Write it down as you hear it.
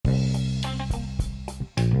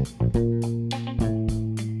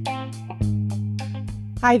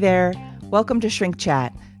Hi there. Welcome to Shrink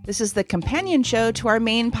Chat. This is the companion show to our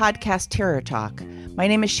main podcast, Terror Talk. My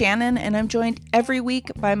name is Shannon, and I'm joined every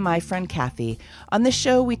week by my friend Kathy. On this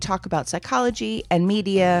show, we talk about psychology and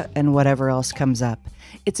media and whatever else comes up.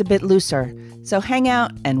 It's a bit looser, so hang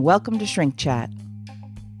out and welcome to Shrink Chat.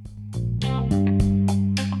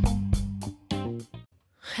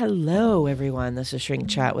 Hello, everyone. This is Shrink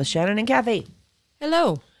Chat with Shannon and Kathy.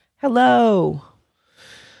 Hello. Hello.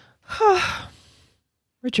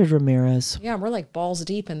 Richard Ramirez. Yeah, we're like balls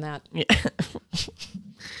deep in that. Yeah.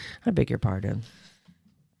 I beg your pardon.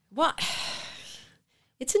 What?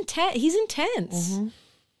 It's intense. He's intense. Mm-hmm.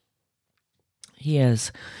 He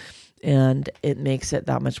is. And it makes it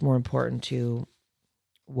that much more important to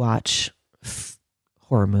watch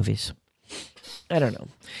horror movies. I don't know.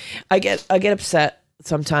 I get upset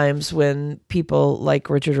sometimes when people like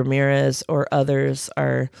Richard Ramirez or others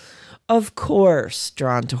are, of course,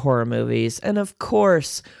 drawn to horror movies, and of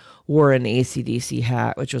course wore an AC/DC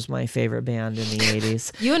hat, which was my favorite band in the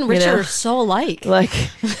 80s. You and Richard are so alike. Like,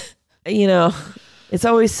 it's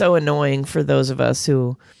always so annoying for those of us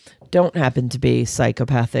who don't happen to be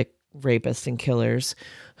psychopathic rapists and killers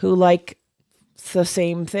who like the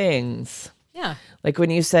same things. Yeah. Like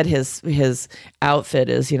when you said his outfit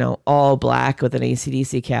is, all black with an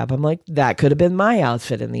AC/DC cap, I'm like, that could have been my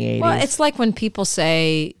outfit in the 80s. Well, it's like when people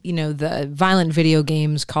say, the violent video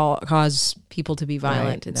games cause people to be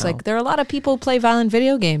violent. Right, it's like there are a lot of people who play violent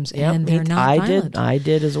video games and they're not violent. I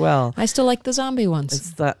did as well. I still like the zombie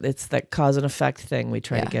ones. It's that cause and effect thing we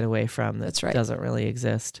try to get away from That's right. Doesn't really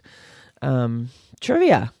exist.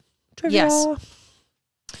 Trivia. Yes.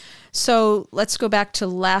 So let's go back to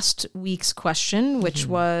last week's question, which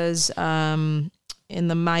was in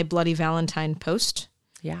the My Bloody Valentine post.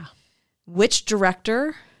 Yeah. Which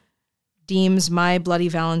director deems My Bloody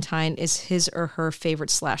Valentine is his or her favorite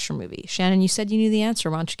slasher movie? Shannon, you said you knew the answer.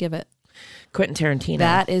 Why don't you give it? Quentin Tarantino.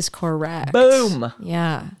 That is correct. Boom.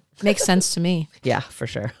 Yeah. Makes sense to me. Yeah, for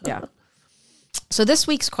sure. Yeah. So this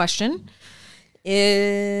week's question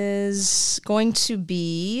is going to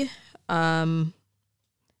be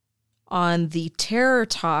on the Terror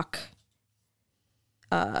Talk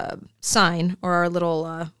sign, or our little,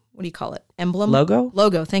 what do you call it? Emblem?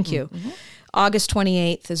 Logo, thank you. Mm-hmm. August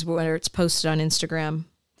 28th is where it's posted on Instagram.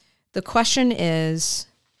 The question is,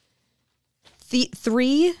 the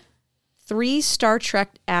three Star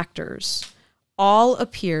Trek actors all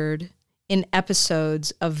appeared in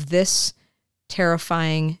episodes of this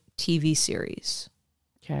terrifying TV series.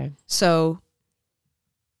 Okay. So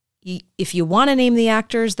if you want to name the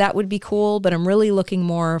actors, that would be cool, but I'm really looking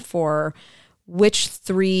more for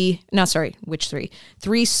three Star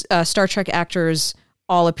Trek actors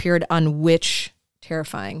all appeared on which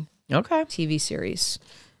terrifying TV series.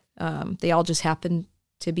 They all just happened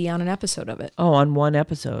to be on an episode of it. Oh, on one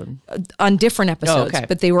episode? On different episodes. Oh, okay.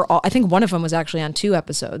 But they were all, I think one of them was actually on 2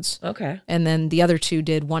 episodes. Okay. And then the other 2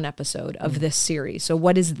 did 1 episode of this series. So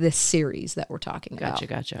what is this series that we're talking about?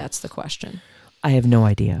 Gotcha. That's the question. I have no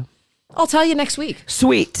idea. I'll tell you next week.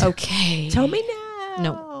 Sweet. Okay. Tell me now.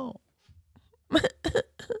 No.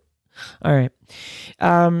 All right.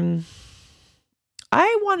 I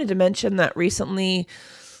wanted to mention that recently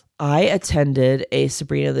I attended a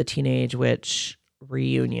Sabrina the Teenage Witch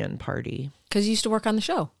reunion party. Because you used to work on the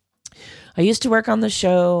show. I used to work on the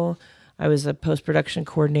show. I was a post-production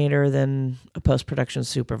coordinator, then a post-production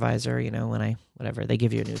supervisor, whenever they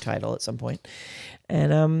give you a new title at some point.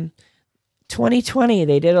 And 2020,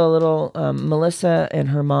 they did a little, Melissa and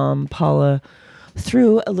her mom, Paula,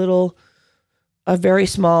 threw a very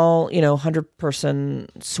small, 100-person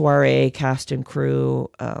soiree cast and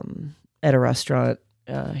crew at a restaurant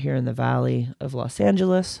here in the Valley of Los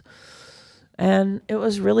Angeles. And it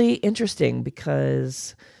was really interesting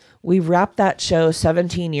because we wrapped that show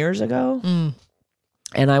 17 years ago.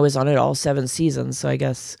 And I was on it all 7 seasons. So I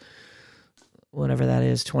guess whatever that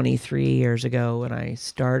is, 23 years ago when I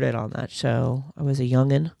started on that show, I was a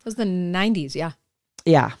youngin'. It was the 90s, yeah.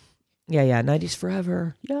 Yeah. 90s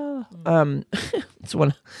forever. Yeah. It's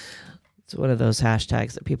one of those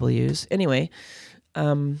hashtags that people use. Anyway.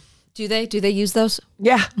 Do they use those?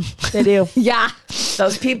 Yeah, they do. Yeah.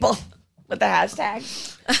 Those people with the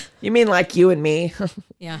hashtags. You mean like you and me?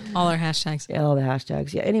 Yeah, all our hashtags. Yeah, all the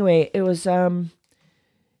hashtags. Yeah. Anyway, it was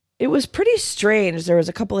pretty strange. There was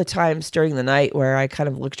a couple of times during the night where I kind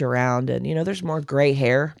of looked around and, there's more gray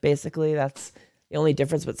hair, basically. That's the only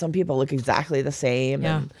difference, but some people look exactly the same.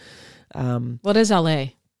 Yeah. And, what is LA?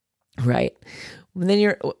 Right. And then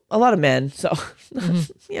you're a lot of men, so,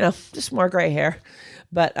 just more gray hair.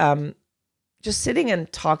 But just sitting and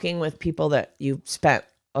talking with people that you've spent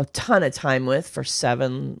a ton of time with for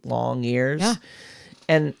 7 long years. Yeah.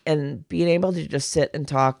 And being able to just sit and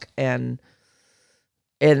talk and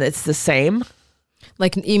it's the same.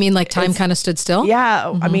 Like, you mean like time kind of stood still?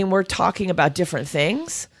 Yeah. I mean, we're talking about different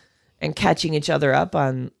things and catching each other up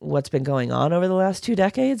on what's been going on over the last 2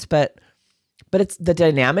 decades, but it's the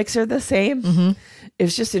dynamics are the same.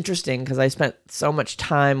 It's just interesting because I spent so much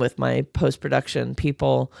time with my post-production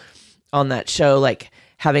people on that show, like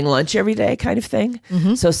having lunch every day kind of thing.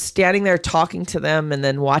 So standing there talking to them and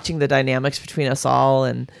then watching the dynamics between us all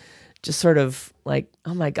and just sort of like,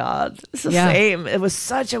 oh my God, it's the same. It was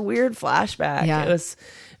such a weird flashback. Yeah.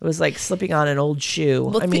 It was like slipping on an old shoe.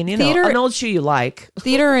 Well, I mean, theater- an old shoe you like.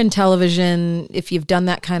 Theater and television, if you've done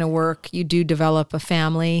that kind of work, you do develop a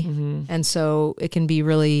family. And so it can be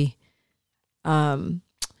really, I don't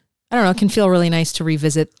know, it can feel really nice to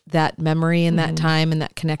revisit that memory and that time and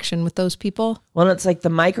that connection with those people. Well, it's like the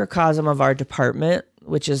microcosm of our department,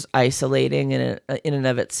 which is isolating in and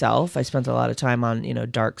of itself. I spent a lot of time on,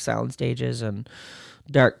 dark sound stages and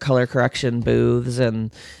dark color correction booths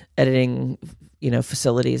and editing,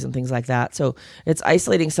 facilities and things like that. So it's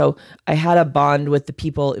isolating. So I had a bond with the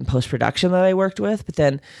people in post-production that I worked with, but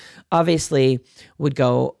then obviously would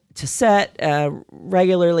go to set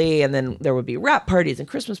regularly, and then there would be wrap parties and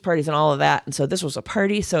Christmas parties and all of that. And so this was a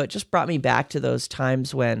party. So it just brought me back to those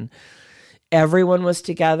times when everyone was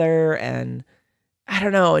together and I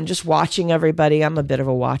don't know, and just watching everybody. I'm a bit of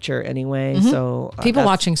a watcher anyway. So People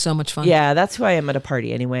watching so much fun. Yeah, that's who I am at a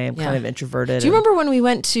party anyway. I'm kind of introverted. Do you remember when we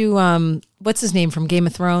went to, what's his name from Game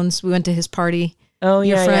of Thrones? We went to his party. Oh,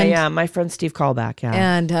 Your yeah, friend? yeah. My friend Steve Callback, yeah.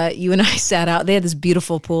 And you and I sat out. They had this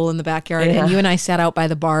beautiful pool in the backyard. And you and I sat out by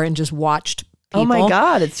the bar and just watched people. Oh my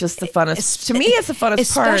God, it's just the funnest. To me, it's the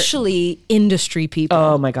funnest part. Especially industry people.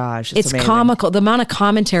 Oh my gosh, it's amazing. comical. The amount of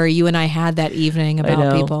commentary you and I had that evening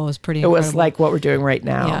about people was pretty incredible. It was like what we're doing right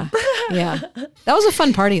now. Yeah. Yeah. That was a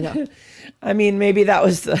fun party though. I mean, maybe that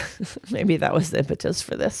was the impetus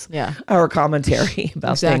for this. Yeah. Our commentary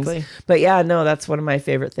about things. But yeah, no, that's one of my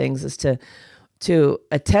favorite things is to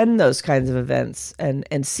attend those kinds of events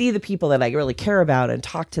and see the people that I really care about and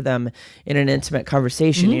talk to them in an intimate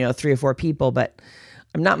conversation, 3 or 4 people, but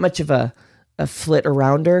I'm not much of a flit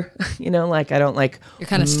arounder, like I don't like you're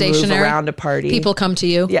kind of stationary around a party. People come to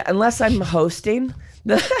you. Yeah. Unless I'm hosting.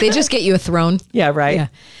 They just get you a throne. Yeah. Right.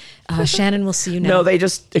 Yeah. Shannon, we'll see you now. No, they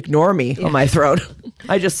just ignore me on my throne.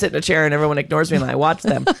 I just sit in a chair and everyone ignores me and I watch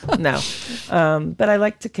them. No. But I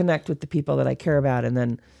like to connect with the people that I care about and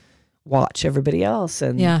then watch everybody else.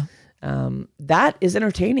 And that is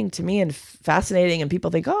entertaining to me and fascinating. And people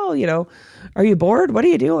think, oh, are you bored? What are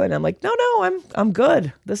you doing? I'm like, no, I'm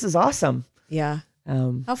good. This is awesome. Yeah.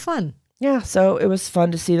 How fun. Yeah. So it was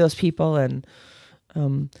fun to see those people and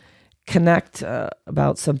connect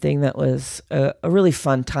about something that was a really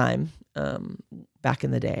fun time back in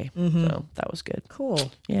the day. So that was good.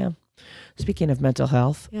 Cool. Yeah. Speaking of mental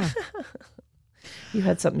health. Yeah. You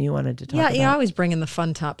had something you wanted to talk about. Yeah, you always bring in the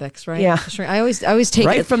fun topics, right? Yeah. I always take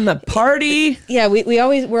right it from the party. Yeah,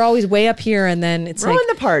 we're always way up here, and then it's Ruin like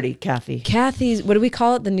the party, Kathy. Kathy's. What do we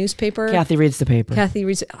call it? The newspaper. Kathy reads the paper. Kathy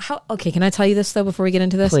reads. Okay, can I tell you this though before we get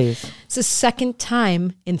into this? Please. It's the second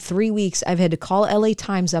time in 3 weeks I've had to call LA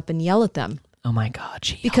Times up and yell at them. Oh my God,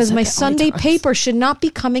 because my Sunday paper should not be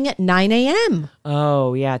coming at 9 a.m.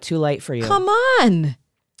 Oh yeah, too late for you. Come on.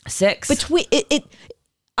 6. Between it.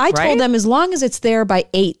 I told them as long as it's there by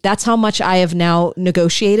 8, that's how much I have now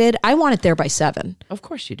negotiated. I want it there by 7. Of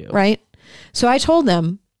course you do. Right? So I told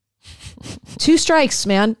them 2 strikes,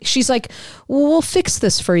 man. She's like, well, we'll fix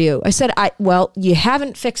this for you. I said, well, you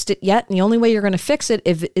haven't fixed it yet. And the only way you're going to fix it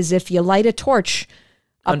is if you light a torch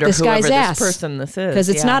up under this guy's ass. This person this is. Because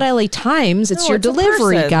it's not LA Times. It's your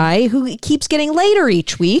delivery guy who keeps getting later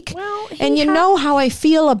each week. Well, and you know how I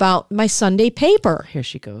feel about my Sunday paper. Here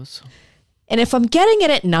she goes. And if I'm getting it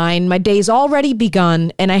at 9, my day's already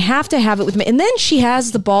begun and I have to have it with me. And then she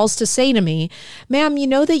has the balls to say to me, ma'am, you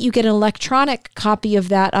know that you get an electronic copy of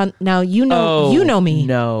that on now, you know me.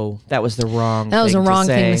 No, that was the wrong That was the wrong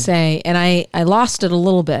thing to say. And I lost it a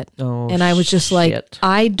little bit. And I was just like,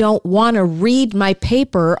 I don't want to read my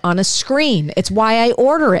paper on a screen. It's why I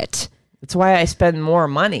order it. It's why I spend more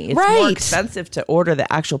money. It's more expensive to order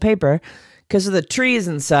the actual paper because of the trees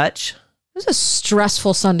and such. It was a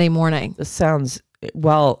stressful Sunday morning. This sounds,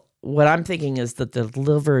 well, what I'm thinking is that the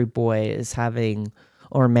delivery boy is having,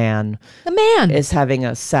 or man. The man. Is having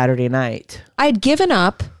a Saturday night. I'd given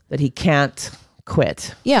up. That he can't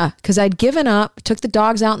quit. Yeah, because I'd given up, took the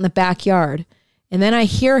dogs out in the backyard, and then I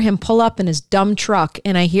hear him pull up in his dumb truck,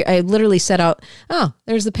 and I literally said out, oh,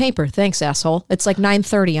 there's the paper. Thanks, asshole. It's like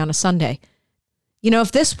 9:30 on a Sunday.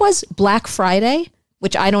 If this was Black Friday,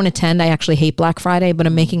 which I don't attend. I actually hate Black Friday, but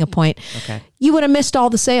I'm making a point. Okay. You would have missed all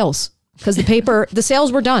the sales because the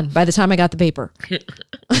sales were done by the time I got the paper.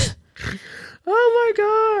 Oh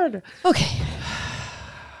my God. Okay.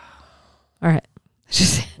 All right.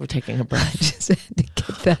 We're taking a breath. Just had to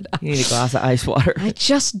get that out. You need a glass of ice water. I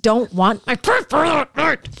just don't want my paper.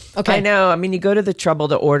 Okay. I know. I mean, you go to the trouble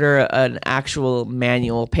to order an actual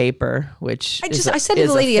manual paper, which I said to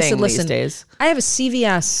the lady, I said, listen, days. I have a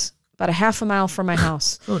CVS about a half a mile from my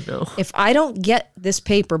house. Oh no. If I don't get this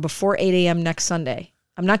paper before 8 a.m. next Sunday,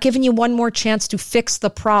 I'm not giving you one more chance to fix the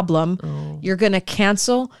problem. Oh. You're going to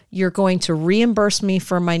cancel. You're going to reimburse me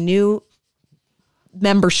for my new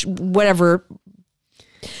membership, whatever.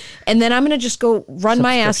 And then I'm going to just go run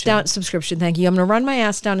my ass down. Subscription, thank you. I'm going to run my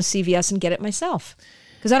ass down to CVS and get it myself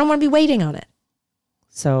because I don't want to be waiting on it.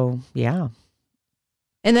 So, yeah.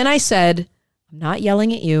 And then I said, I'm not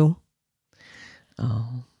yelling at you.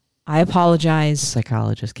 Oh. I apologize. The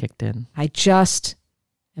psychologist kicked in. I just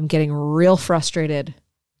am getting real frustrated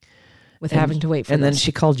with having to wait for and this. then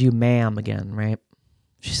she called you ma'am again, right?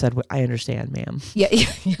 She said, I understand, ma'am. Yeah,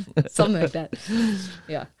 something like that.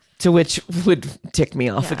 Yeah. To which would tick me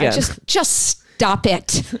off again. Just stop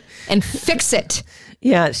it and fix it.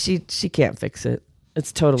 Yeah, she can't fix it.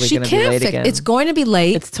 It's totally going to be late again. It's going to be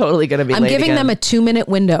late. It's totally going to be late again. I'm giving them a 2-minute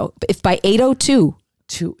window. If by 8:02,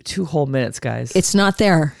 two whole minutes, guys. it's not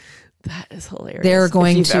there. That is hilarious. They're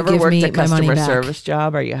going to give me my money back. If you've ever worked a customer service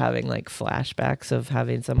job, are you having like flashbacks of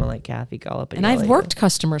having someone like Kathy call up? And I've worked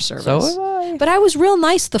customer service. So have I. But I was real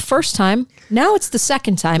nice the first time. Now it's the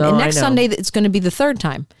second time. No, and next Sunday, it's going to be the third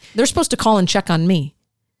time. They're supposed to call and check on me.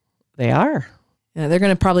 They are. Yeah, they're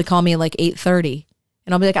going to probably call me at like 8:30.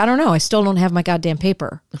 And I'll be like, I don't know. I still don't have my goddamn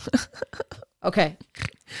paper. Okay.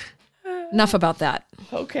 Enough about that.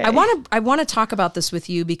 Okay. I want to talk about this with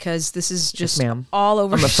you because this is just ma'am. all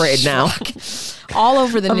over. I'm afraid now. All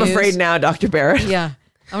over the news. I'm afraid now, Dr. Barrett. Yeah.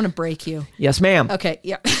 I'm going to break you. Yes, ma'am. Okay.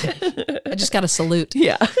 Yeah. I just got a salute.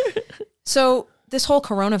 Yeah. So this whole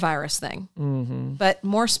coronavirus thing, but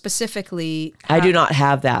more specifically, I do not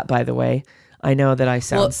have that, by the way. I know that I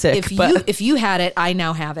sound sick. If you had it, I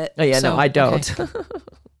now have it. Oh yeah, so, no, I don't. Okay.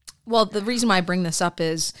 Well, the reason why I bring this up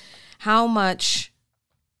is how much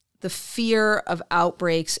the fear of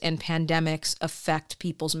outbreaks and pandemics affect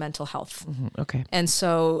people's mental health. Mm-hmm. Okay. And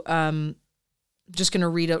so just going to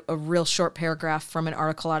read a real short paragraph from an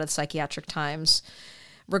article out of the Psychiatric Times.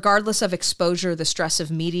 Regardless of exposure, the stress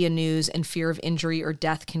of media news and fear of injury or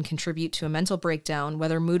death can contribute to a mental breakdown,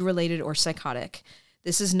 whether mood-related or psychotic.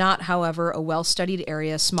 This is not, however, a well-studied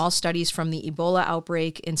area. Small studies from the Ebola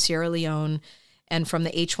outbreak in Sierra Leone and from the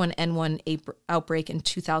H1N1 outbreak in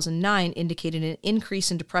 2009 indicated an increase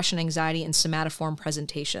in depression, anxiety, and somatoform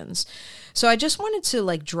presentations. So I just wanted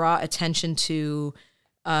to draw attention to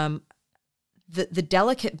the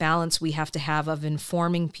delicate balance we have to have of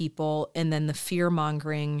informing people and then the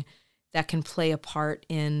fear-mongering that can play a part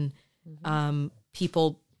in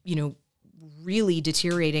people, really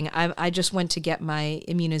deteriorating. I just went to get my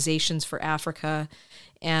immunizations for Africa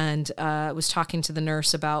and was talking to the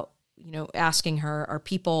nurse about, asking her, are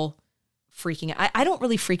people freaking out? I don't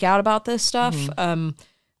really freak out about this stuff. I'm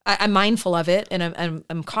mindful of it and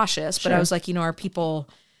I'm cautious, but I was like, are people,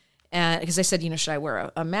 because I said, should I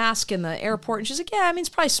wear a mask in the airport? And she's like, yeah, it's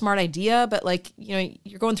probably a smart idea, but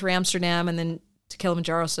you're going through Amsterdam and then to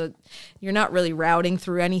Kilimanjaro, so you're not really routing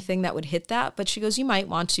through anything that would hit that. But she goes, you might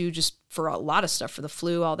want to just for a lot of stuff, for the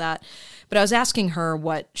flu, all that. But I was asking her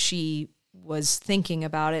what she was thinking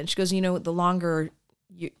about it. And she goes, the longer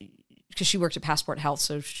because she worked at Passport Health,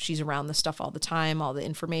 so she's around this stuff all the time, all the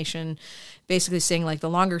information, basically saying the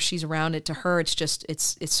longer she's around it, to her,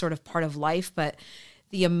 it's sort of part of life. But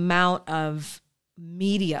the amount of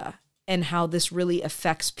media and how this really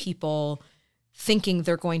affects people thinking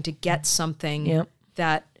they're going to get something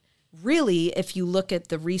that really, if you look at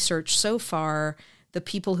the research so far, the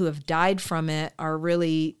people who have died from it are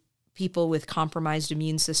really people with compromised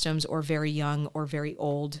immune systems or very young or very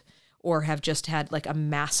old or have just had a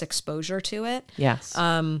mass exposure to it. Yes.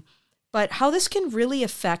 But how this can really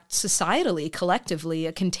affect societally, collectively,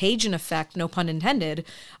 a contagion effect, no pun intended,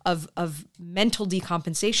 of mental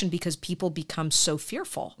decompensation because people become so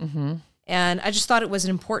fearful. Mm-hmm. And I just thought it was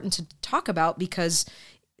important to talk about because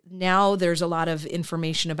now there's a lot of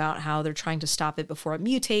information about how they're trying to stop it before it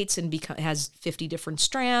mutates and has 50 different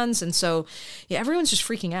strands. And so, everyone's just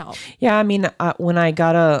freaking out. Yeah, when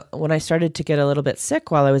I started to get a little bit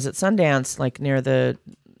sick while I was at Sundance, near the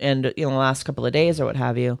end, the last couple of days or what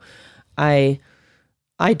have you, I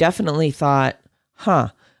definitely thought,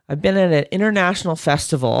 I've been at an international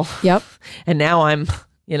festival. Yep. And now I'm,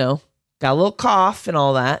 got a little cough and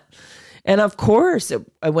all that. And of course,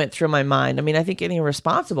 I went through my mind. I mean, I think any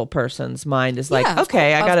responsible person's mind is like, Yeah,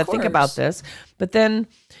 okay, I got to think course. about this. But then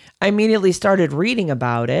I immediately started reading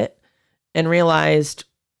about it and realized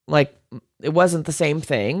like it wasn't the same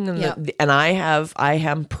thing. And, Yeah. and I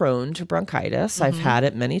am prone to bronchitis. I've had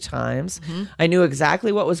it many times. I knew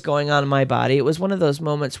exactly what was going on in my body. It was one of those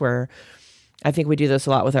moments where I think we do this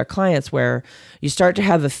a lot with our clients where you start to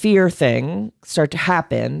have a fear thing start to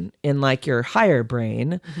happen in like your higher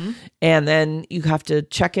brain. And then you have to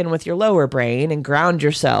check in with your lower brain and ground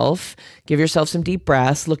yourself, give yourself some deep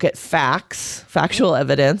breaths, look at factual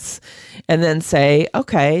evidence, and then say,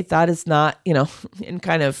 okay, that is not, and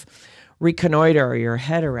kind of reconnoiter your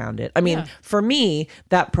head around it. I mean, for me,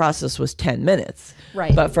 that process was 10 minutes.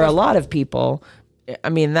 Right. But for a lot of people, I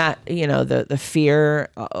mean, that, the fear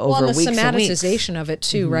over and the weeks and weeks. somatization of it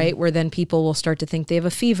too, right? Where then people will start to think they have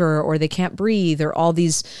a fever or they can't breathe or all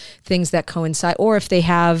these things that coincide. Or if they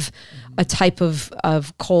have a type of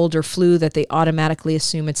cold or flu that they automatically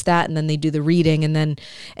assume it's that, and then they do the reading. And then,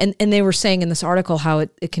 and they were saying in this article how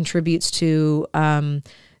it contributes to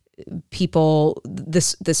people,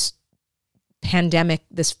 this pandemic,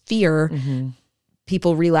 this fear,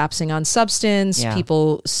 people relapsing on substance,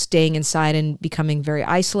 people staying inside and becoming very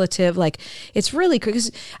isolative. Like it's really,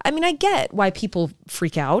 because I mean, I get why people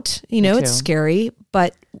freak out, it's scary,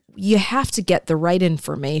 but you have to get the right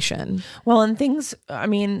information. Well, and things, I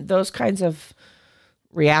mean, those kinds of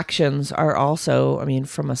reactions are also, I mean,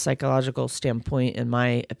 from a psychological standpoint, in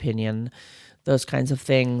my opinion, those kinds of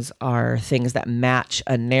things are things that match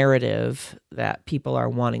a narrative that people are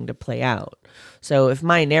wanting to play out. So if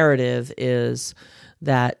my narrative is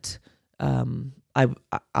that I'm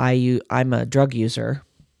a drug user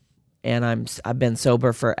and I've been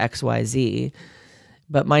sober for XYZ,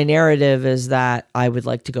 but my narrative is that I would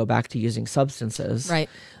like to go back to using substances. Right.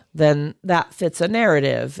 Then that fits a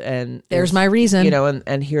narrative, and there's my reason.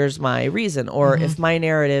 And here's my reason. Or if my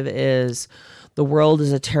narrative is the world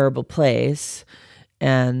is a terrible place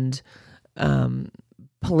and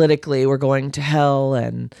politically we're going to hell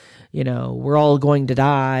and we're all going to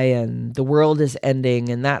die and the world is ending,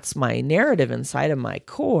 and that's my narrative inside of my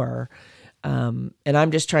core, and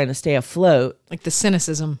I'm just trying to stay afloat, like the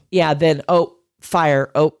cynicism. Then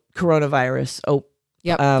fire, coronavirus,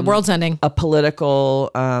 the world's ending, a political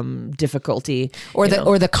difficulty, or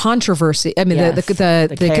the controversy. I mean,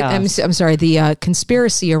 the chaos. I'm sorry, the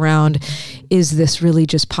conspiracy around, is this really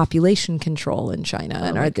just population control in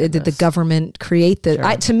China? Did the government create the?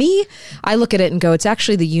 Sure. To me, I look at it and go, it's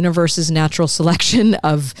actually the universe's natural selection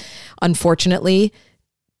of, unfortunately,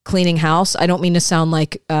 cleaning house. I don't mean to sound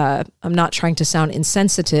like I'm not trying to sound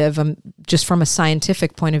insensitive. I'm just from a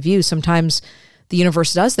scientific point of view. Sometimes the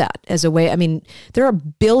universe does that as a way. I mean, there are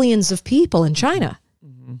billions of people in China.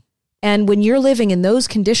 And when you're living in those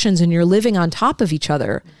conditions and you're living on top of each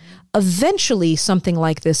other, eventually something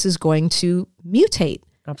like this is going to mutate.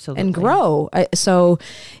 Absolutely. And grow. So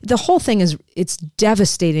the whole thing it's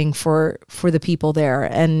devastating for the people there.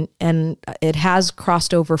 And it has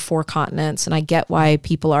crossed over 4 continents, and I get why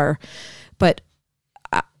people are, but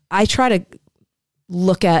I try to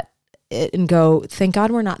look at it and go, thank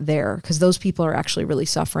God we're not there, because those people are actually really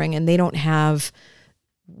suffering and they don't have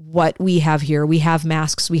what we have here. We have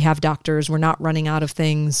masks, we have doctors, we're not running out of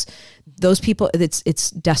things. Those people,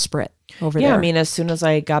 it's desperate over there. Yeah, I mean, as soon as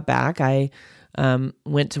I got back, I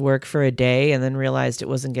went to work for a day and then realized it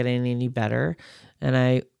wasn't getting any better. And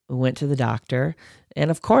I went to the doctor,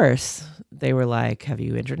 and of course they were like, have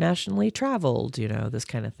you internationally traveled? This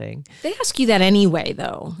kind of thing. They ask you that anyway,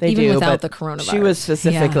 though, they even do, without the coronavirus. She was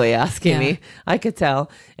specifically asking me, I could tell,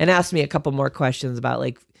 and asked me a couple more questions about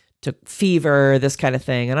like fever, this kind of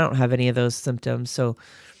thing. And I don't have any of those symptoms. So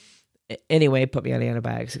anyway, put me on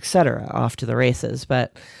antibiotics, etc., off to the races.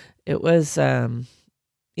 But it was, I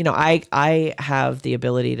have the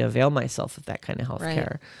ability to avail myself of that kind of health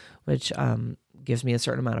care, which gives me a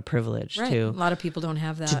certain amount of privilege to. A lot of people don't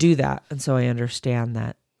have that. To do that. And so I understand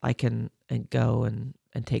that I can go and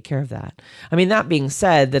take care of that. I mean, that being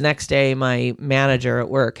said, the next day my manager at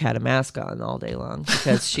work had a mask on all day long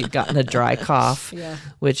because she'd gotten a dry cough,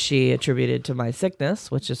 which she attributed to my sickness,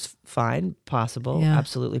 which is fine, possible,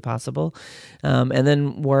 absolutely possible. And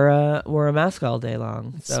then wore a mask all day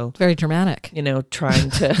long. So it's very dramatic. Trying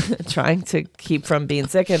to keep from being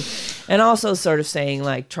sick, and also sort of saying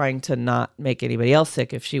like trying to not make anybody else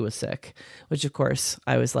sick if she was sick, which of course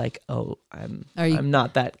I was like, oh, I'm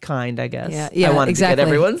not that kind, I guess. I wanted to get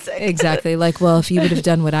everyone sick. Exactly. Like, well, if you would have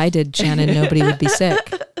done what I did, Shannon, nobody would be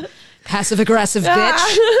sick. Passive aggressive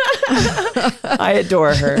bitch. I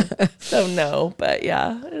adore her. So no, but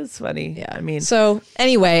yeah, it's funny. Yeah. I mean, So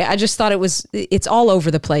anyway, I just thought it's all over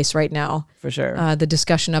the place right now. for sure. The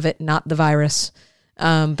discussion of it, not the virus.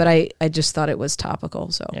 But I just thought it was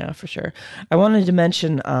topical. So Yeah, for sure. I wanted to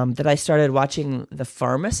mention that I started watching The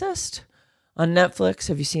Pharmacist on Netflix.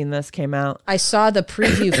 Have you seen this? Came out. I saw the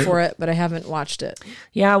preview for it, but I haven't watched it.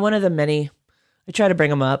 Yeah, one of the many. I try to bring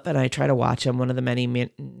them up and I try to watch them. One of the many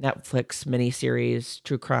Netflix miniseries,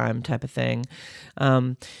 true crime type of thing.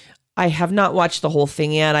 I have not watched the whole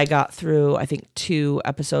thing yet. I got through, I think, 2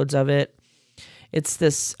 episodes of it. It's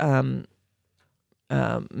this man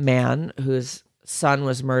whose son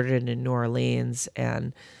was murdered in New Orleans,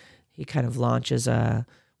 and he kind of launches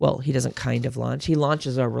he doesn't kind of launch. He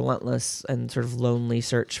launches a relentless and sort of lonely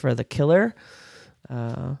search for the killer.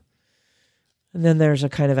 And then there's a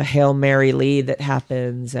kind of a Hail Mary lead that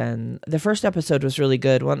happens. And the first episode was really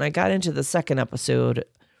good. When I got into the second episode,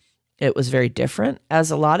 it was very different,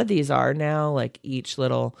 as a lot of these are now. Like each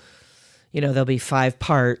little, there'll be 5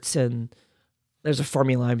 parts and there's a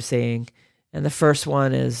formula I'm saying. And the first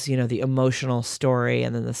one is, the emotional story.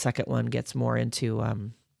 And then the second one gets more into,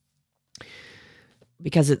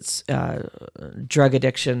 because it's drug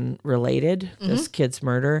addiction related, this kid's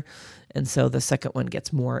murder. And so the second one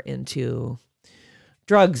gets more into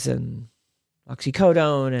drugs and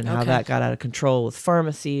oxycodone and how that got out of control with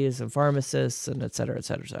pharmacies and pharmacists and et cetera, et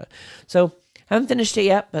cetera, et cetera. So I haven't finished it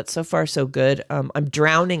yet, but so far so good. I'm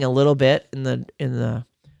drowning a little bit in the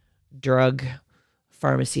drug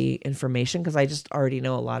pharmacy information because I just already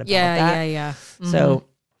know a lot about that. Yeah. Mm-hmm. So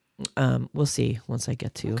we'll see once I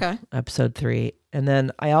get to episode 3. And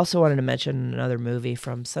then I also wanted to mention another movie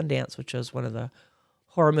from Sundance, which was one of the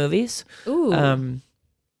horror movies. Ooh.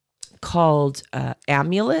 Called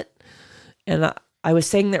Amulet. And I was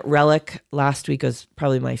saying that Relic last week was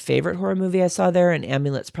probably my favorite horror movie I saw there, and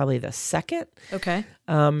Amulet's probably the second. Okay.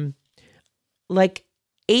 Like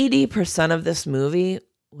 80% of this movie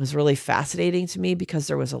was really fascinating to me because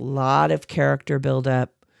there was a lot of character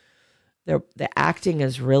buildup. The acting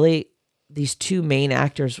is really, these 2 main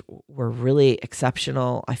actors were really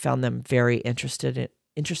exceptional. I found them very interesting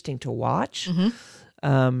to watch.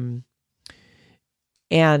 Mm-hmm.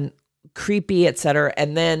 And creepy, etc.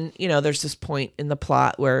 And then, there's this point in the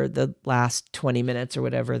plot where the last 20 minutes or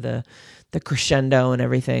whatever, the crescendo and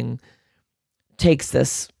everything takes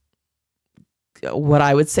this, what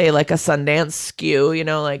I would say like a Sundance skew,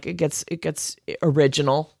 like it gets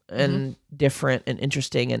original and different and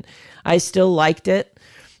interesting. And I still liked it.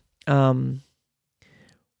 I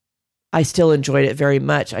still enjoyed it very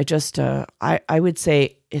much. I just, I would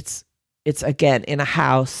say it's again in a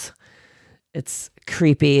house. It's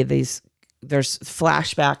creepy. There's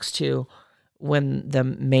flashbacks to when the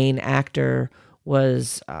main actor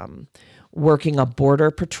was working a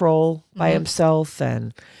border patrol by himself,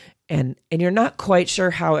 and you're not quite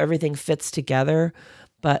sure how everything fits together,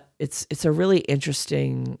 but it's a really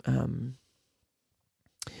interesting.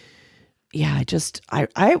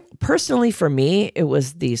 I personally, for me, it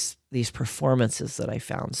was these performances that I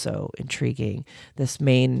found so intriguing. This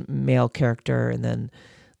main male character, and then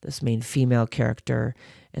this main female character,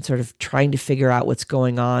 and sort of trying to figure out what's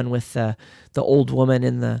going on with the old woman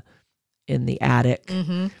in the attic.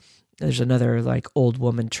 Mm-hmm. There's another like old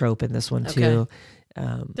woman trope in this one too.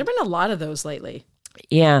 There've been a lot of those lately.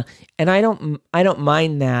 Yeah, and I don't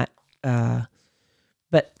mind that,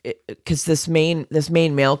 but because this main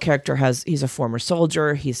male character he's a former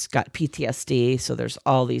soldier. He's got PTSD, so there's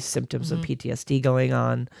all these symptoms of PTSD going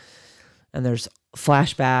on, and there's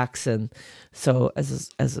flashbacks. And so as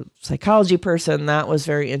a psychology person, that was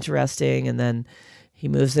very interesting. And then he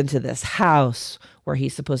moves into this house where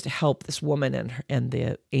he's supposed to help this woman and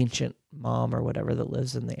the ancient mom or whatever that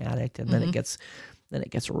lives in the attic. And then it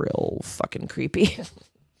gets real fucking creepy.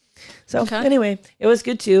 So anyway, it was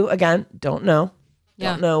good too. Again, don't know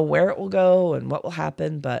where it will go and what will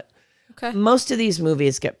happen, but most of these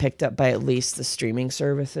movies get picked up by at least the streaming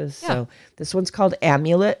services. Yeah. So this one's called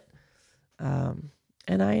Amulet.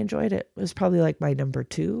 And I enjoyed it. It was probably like my number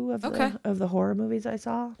 2 of the horror movies I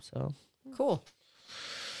saw. So cool.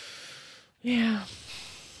 Yeah.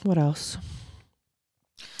 What else?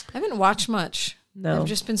 I haven't watched much. No. I've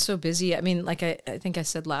just been so busy. I mean, like I think I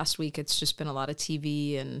said last week, it's just been a lot of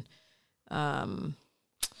TV and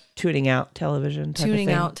tuning out television.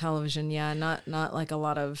 Yeah, not like a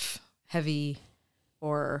lot of heavy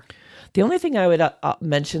horror. The only thing I would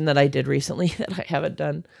mention that I did recently that I haven't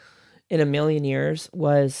done in a million years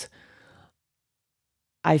was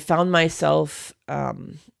I found myself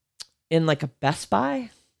in like a Best Buy.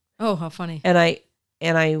 Oh, how funny. And I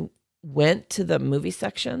went to the movie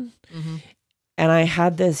section and I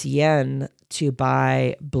had this yen to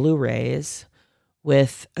buy Blu-rays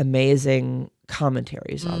with amazing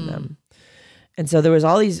commentaries on them. And so there was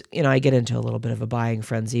all these, I get into a little bit of a buying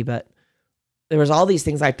frenzy, but there was all these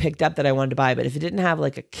things I picked up that I wanted to buy. But if it didn't have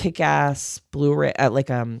like a kick-ass Blu-ray, like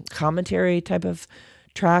commentary type of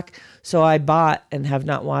track, so I bought and have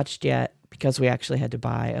not watched yet because we actually had to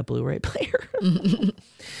buy a Blu-ray player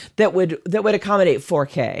that would accommodate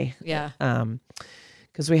 4K. Yeah.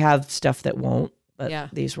 Because we have stuff that won't, but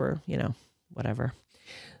these were, whatever.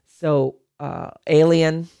 So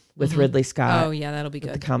Alien with Ridley Scott. Oh yeah, that'll be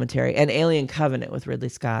good. The commentary, and Alien Covenant with Ridley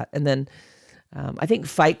Scott, and then I think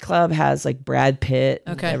Fight Club has like Brad Pitt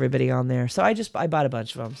and everybody on there. So I bought a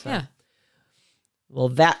bunch of them. So. Yeah. Well,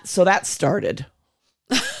 that started.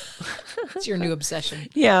 It's your new obsession.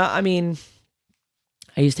 Yeah, I mean,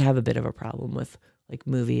 I used to have a bit of a problem with like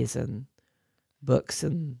movies and books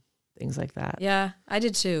and things like that. Yeah, I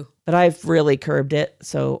did too. But I've really curbed it.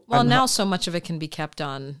 So now so much of it can be kept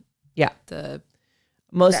on. Yeah.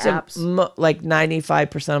 Most of like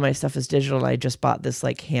 95% of my stuff is digital, and I just bought this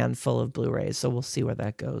like handful of Blu-rays, so we'll see where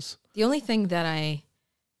that goes. The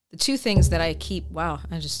two things that I keep. Wow,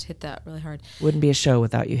 I just hit that really hard. Wouldn't be a show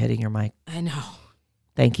without you hitting your mic. I know.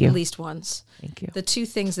 Thank you. At least once. Thank you. The two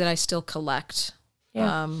things that I still collect,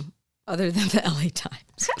 other than the LA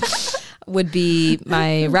Times, would be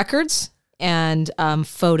my records and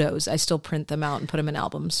photos. I still print them out and put them in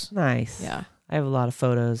albums. Nice. Yeah. I have a lot of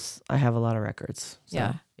photos. I have a lot of records.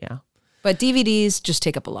 So, yeah. But DVDs just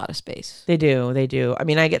take up a lot of space. They do. I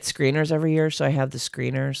mean, I get screeners every year, so I have the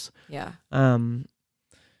screeners. Yeah.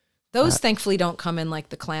 Those thankfully don't come in like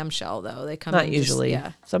the clamshell, though. They come not in usually.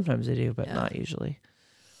 Sometimes they do, but not usually.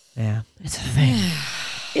 Yeah. It's a thing.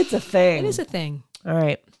 It's a thing. It is a thing. All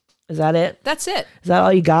right. Is that it? That's it. Is that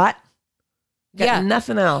all you got? Got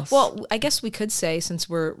nothing else. Well, I guess we could say, since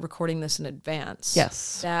we're recording this in advance,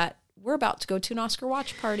 that we're about to go to an Oscar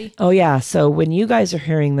watch party. Oh, yeah. So when you guys are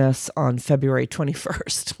hearing this on February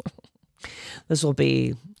 21st, this will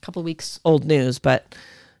be a couple weeks old news, but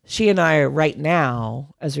she and I right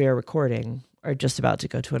now, as we are recording, are just about to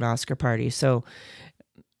go to an Oscar party. So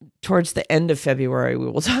towards the end of February, we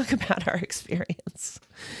will talk about our experience.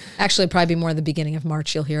 Actually, probably more the beginning of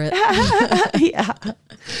March, you'll hear it. Yeah.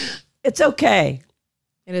 It's okay.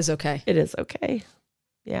 It is okay. It is okay.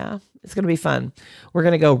 Yeah. It's going to be fun. We're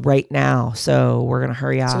going to go right now. So we're going to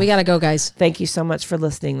hurry up. So we got to go, guys. Thank you so much for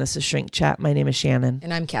listening. This is Shrink Chat. My name is Shannon.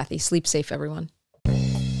 And I'm Kathy. Sleep safe, everyone.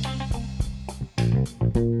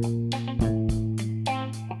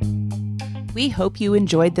 We hope you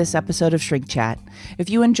enjoyed this episode of Shrink Chat. If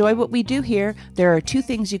you enjoy what we do here, there are two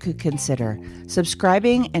things you could consider: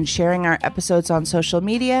 subscribing and sharing our episodes on social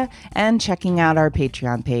media, and checking out our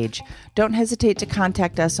Patreon page. Don't hesitate to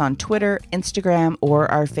contact us on Twitter, Instagram,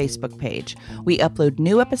 or our Facebook page. We upload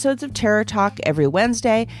new episodes of Terror Talk every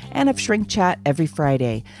Wednesday and of Shrink Chat every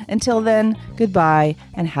Friday. Until then, goodbye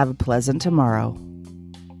and have a pleasant tomorrow.